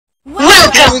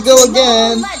we go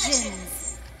again.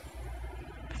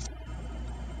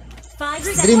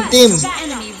 Dream Team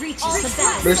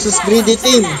versus Greedy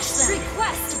Team.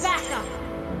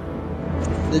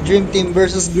 The Dream Team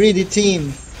versus Greedy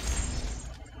Team.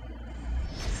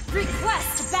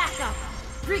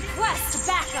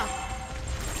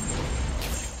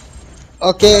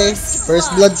 Okay,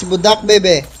 first blood si Budak,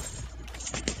 baby.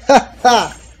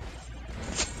 Ha.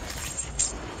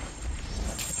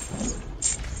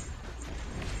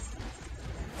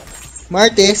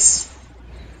 Martis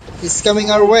is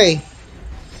coming our way.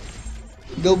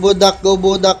 Go Budak, go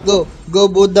Budak, go. Go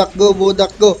Budak, go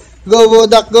Budak, go. Go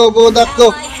Budak, go Budak, go.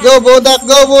 Go Budak,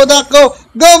 go Budak, go.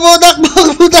 Go Budak,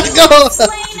 go Budak, go.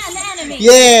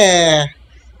 Yeah.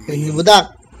 Ini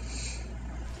Budak.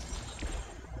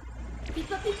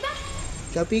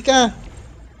 Pika.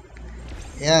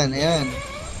 Ayan.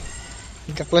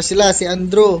 Kaklas sila si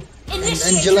Andrew and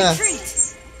Angela.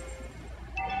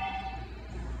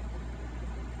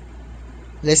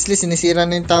 Leslie, sinisira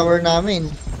na yung tower namin.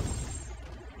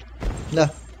 Lah.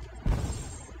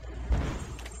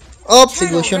 Si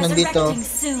Gusion nandito.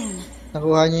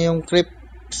 Nakuha niya yung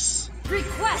creeps.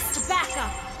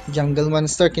 Jungle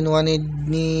Monster, kinuha ni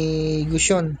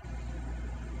Gusion.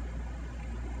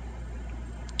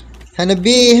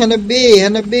 Hanabi.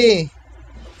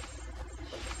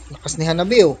 Lakas ni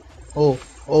Hanabi,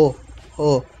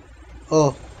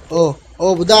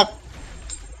 Budak.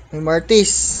 May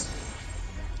Martis.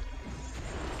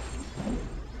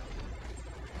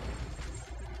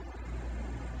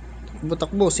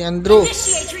 Takbo si Andrew.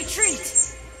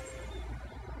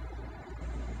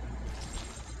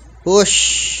 Push.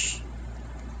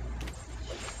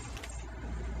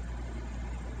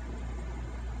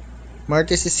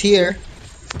 Martis is here.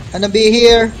 Hanabi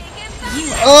here.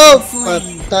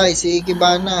 Patay si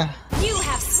Ikebana.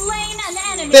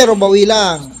 Pero bawi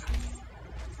lang.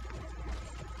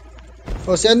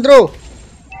 Si Andrew.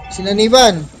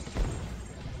 Sinaniban.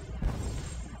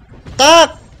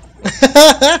 Tak!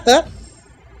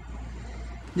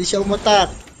 Hindi siya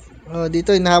umatak.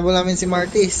 Dito inahabol namin si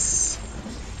Martis.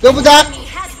 Go Budak!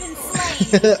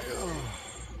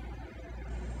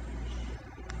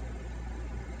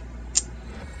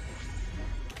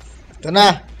 Ito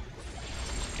na.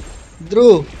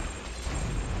 Drew.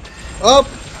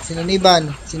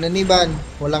 Sinaniban.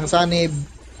 Walang sanib.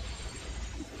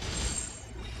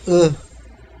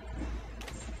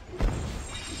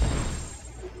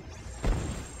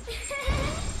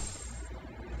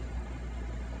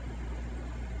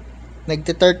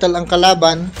 Nagte-turtle ang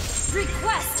kalaban.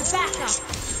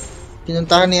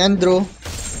 Pinuntahan ni Andrew.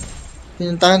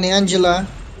 Pinuntahan ni Angela.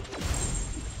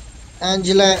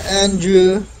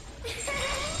 Andrew.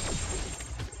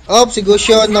 Si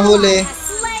Gusion nahuli.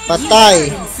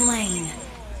 Patay.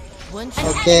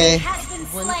 Okay.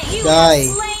 Die.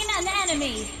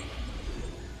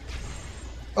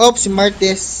 Si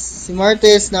Martis. Si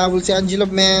Martis nahabol si Angela,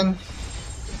 man.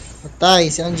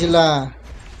 Patay si Angela.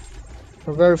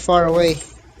 We're very far away.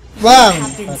 Bang!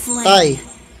 Patay.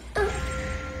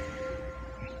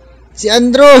 Si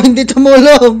Andrew, hindi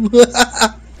tumulog.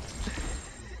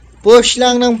 Push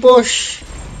lang ng push.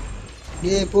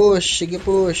 Sige,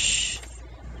 push.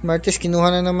 Martis,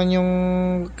 kinuha na naman yung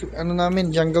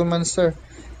namin, Jungle Monster.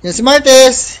 Yan si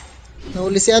Martis.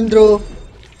 Nahuli si Andrew.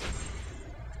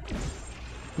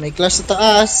 May clash sa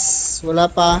taas. Wala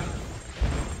pa.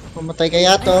 Pumatay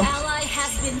kaya to.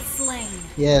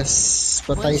 Yes,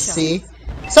 patay si.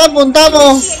 Saan punta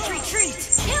mo?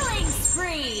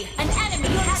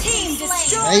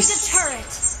 Nice.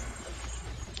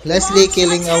 Leslie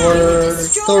killing our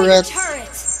turret.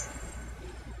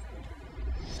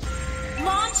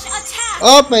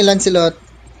 May Lancelot.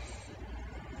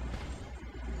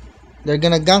 They're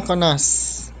gonna gank on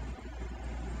us.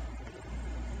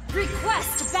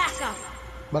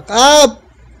 Back up!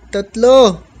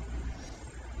 Tatlo.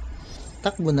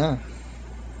 Takbo na.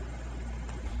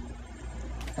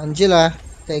 Angela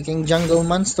taking jungle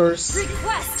monsters.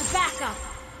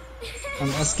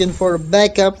 I'm asking for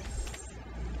backup.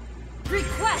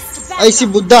 Ay, si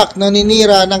Budak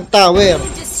naninira ng tower.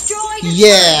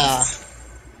 Yeah.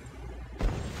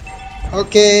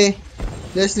 Okay.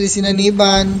 Leslie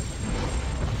sinaniban.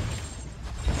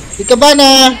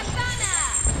 Ikebana.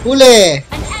 Huli.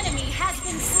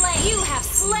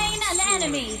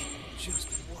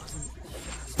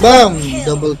 Bam!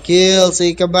 Double kill sa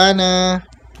Ikebana.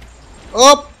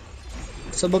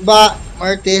 Sa baba,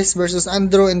 Martis versus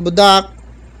Andrew and Budak.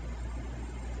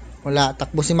 Wala,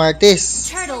 takbo si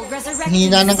Martis.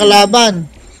 Hina ng kalaban.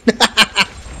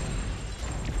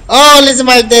 Ulit si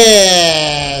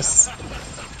Martis.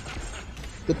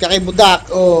 Ikot ka kay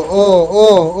Budak.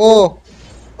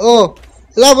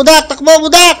 Wala, Budak! Takbo,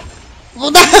 Budak!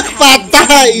 Budak!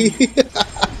 Patay!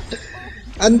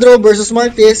 Andrew versus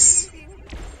Martis.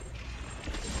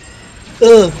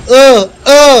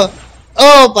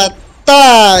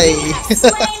 Patay!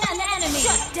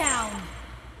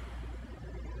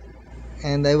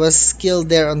 And I was killed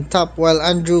there on top while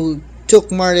Andrew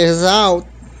took Martis out.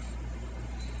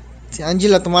 Si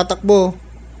Angela tumatakbo.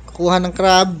 Kukuha ng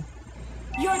crab.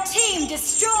 Your team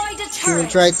destroyed a She will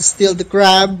turret. try to steal the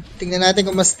crab. Tingnan natin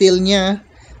kung ma-steal niya.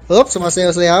 Oops,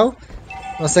 sumasayaw-sayaw.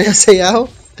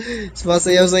 Sumasayaw-sayaw.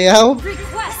 Sumasayaw-sayaw.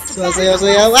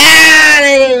 Sumasayaw-sayaw.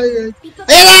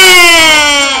 Ayan na!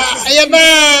 Ayan na!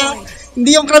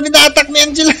 Hindi yung crab na attack ni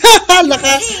Angela.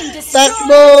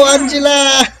 Takbo,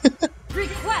 Angela.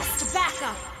 Request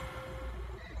backup.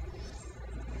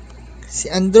 Si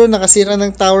Andrew nakasira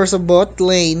ng tower sa bot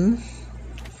lane.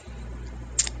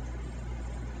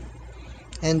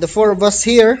 And the four of us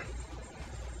here.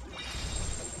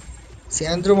 Si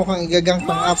Andrew mukhang igagang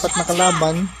pang-apat na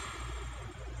kalaban.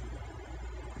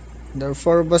 There are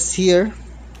four of us here.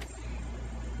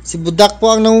 Si Budak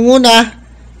po ang nangunguna.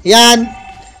 Yan.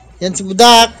 Yan si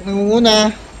Budak.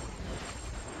 Nangunguna.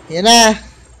 Yan na.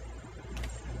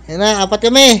 Yan na. Apat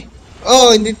kami.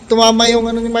 Oh, hindi tumama yung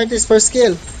ano ni Martis. First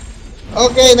kill.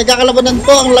 Okay, nagkakalabanan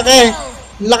po. Ang laki.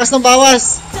 Ang lakas ng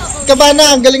bawas.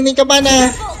 Kabana. Ang galing ni Kabana.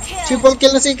 Triple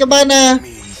kill na si Kabana.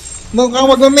 Mukhang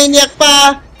mag-maniac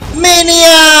pa.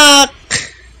 Maniac!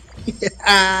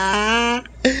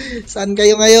 Saan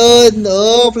kayo ngayon?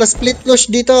 Oh, plus split push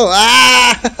dito.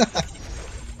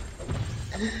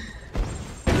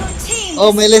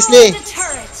 Oh, may Leslie.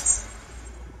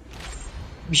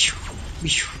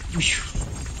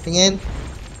 Tingin.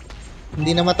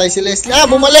 Hindi namatay si Leslie.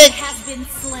 Bumalik!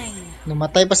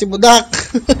 Namatay pa si Budak.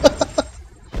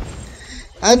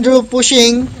 Andrew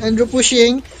pushing.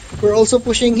 We're also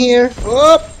pushing here.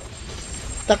 Oh!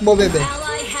 Takbo, bebe.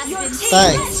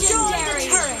 Tay.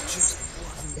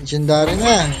 Legendary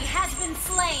na.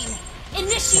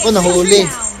 Ako, nahuli.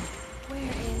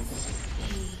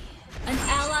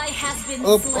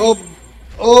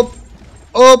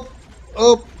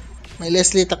 Op. May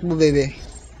Leslie, takbo, bebe.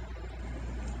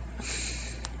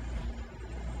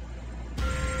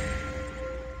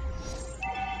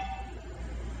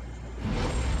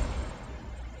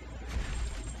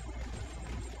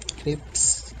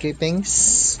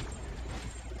 Creepings.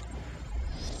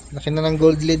 Laki na ng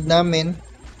gold lead namin.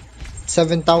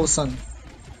 7,000.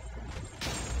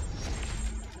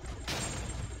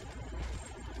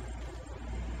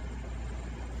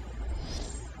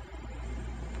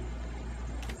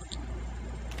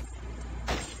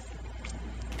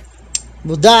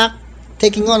 Budak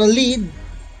taking on a lead.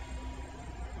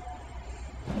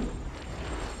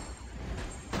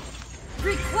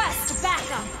 Request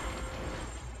backup.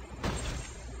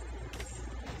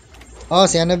 Oh,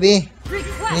 si Anabi.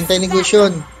 Hintay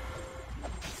negosyon.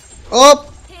 Op!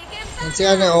 Yan si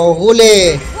Ana. Oh,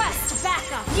 huli.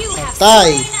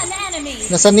 Patay.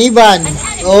 Nasaniban.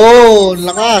 Oh,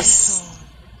 lakas.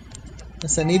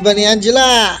 Nasaniban ni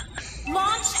Angela.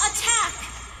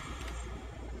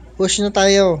 Push na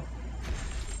tayo.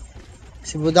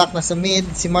 Si Budak nasa mid.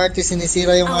 Si Marty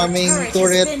sinisira yung aming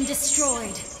turret.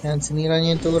 Yan, sinira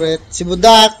niya yung turret. Si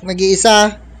Budak,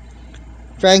 nag-iisa.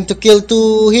 Trying to kill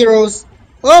two heroes.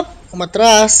 Oh!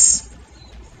 Umatras.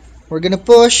 We're gonna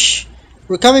push.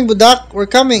 We're coming, Budak. We're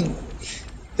coming.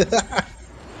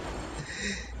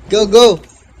 Go.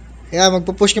 Yeah,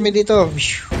 magpupush kami dito.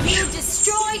 You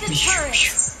destroyed a turret.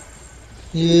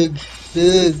 Dug.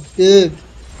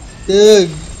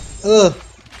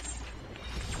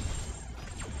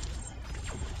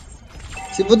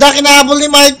 Si Budak inahabol ni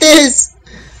Martis.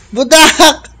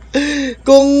 Budak!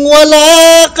 Kung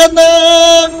wala ka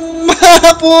nang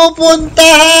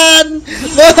mapupuntahan.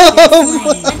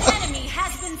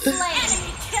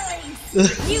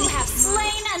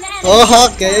 Oh,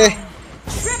 okay.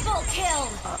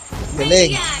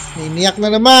 Galing. Niniyak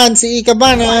na naman si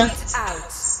Ikabana.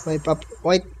 Wipe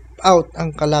out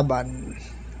ang kalaban.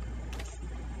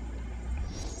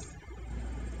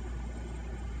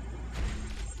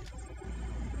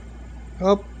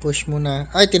 Hop, push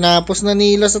muna. Ay, tinapos na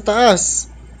nila sa taas.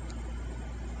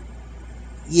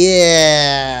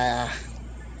 Yeah!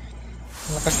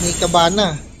 Lakas ni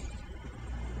Ikabana.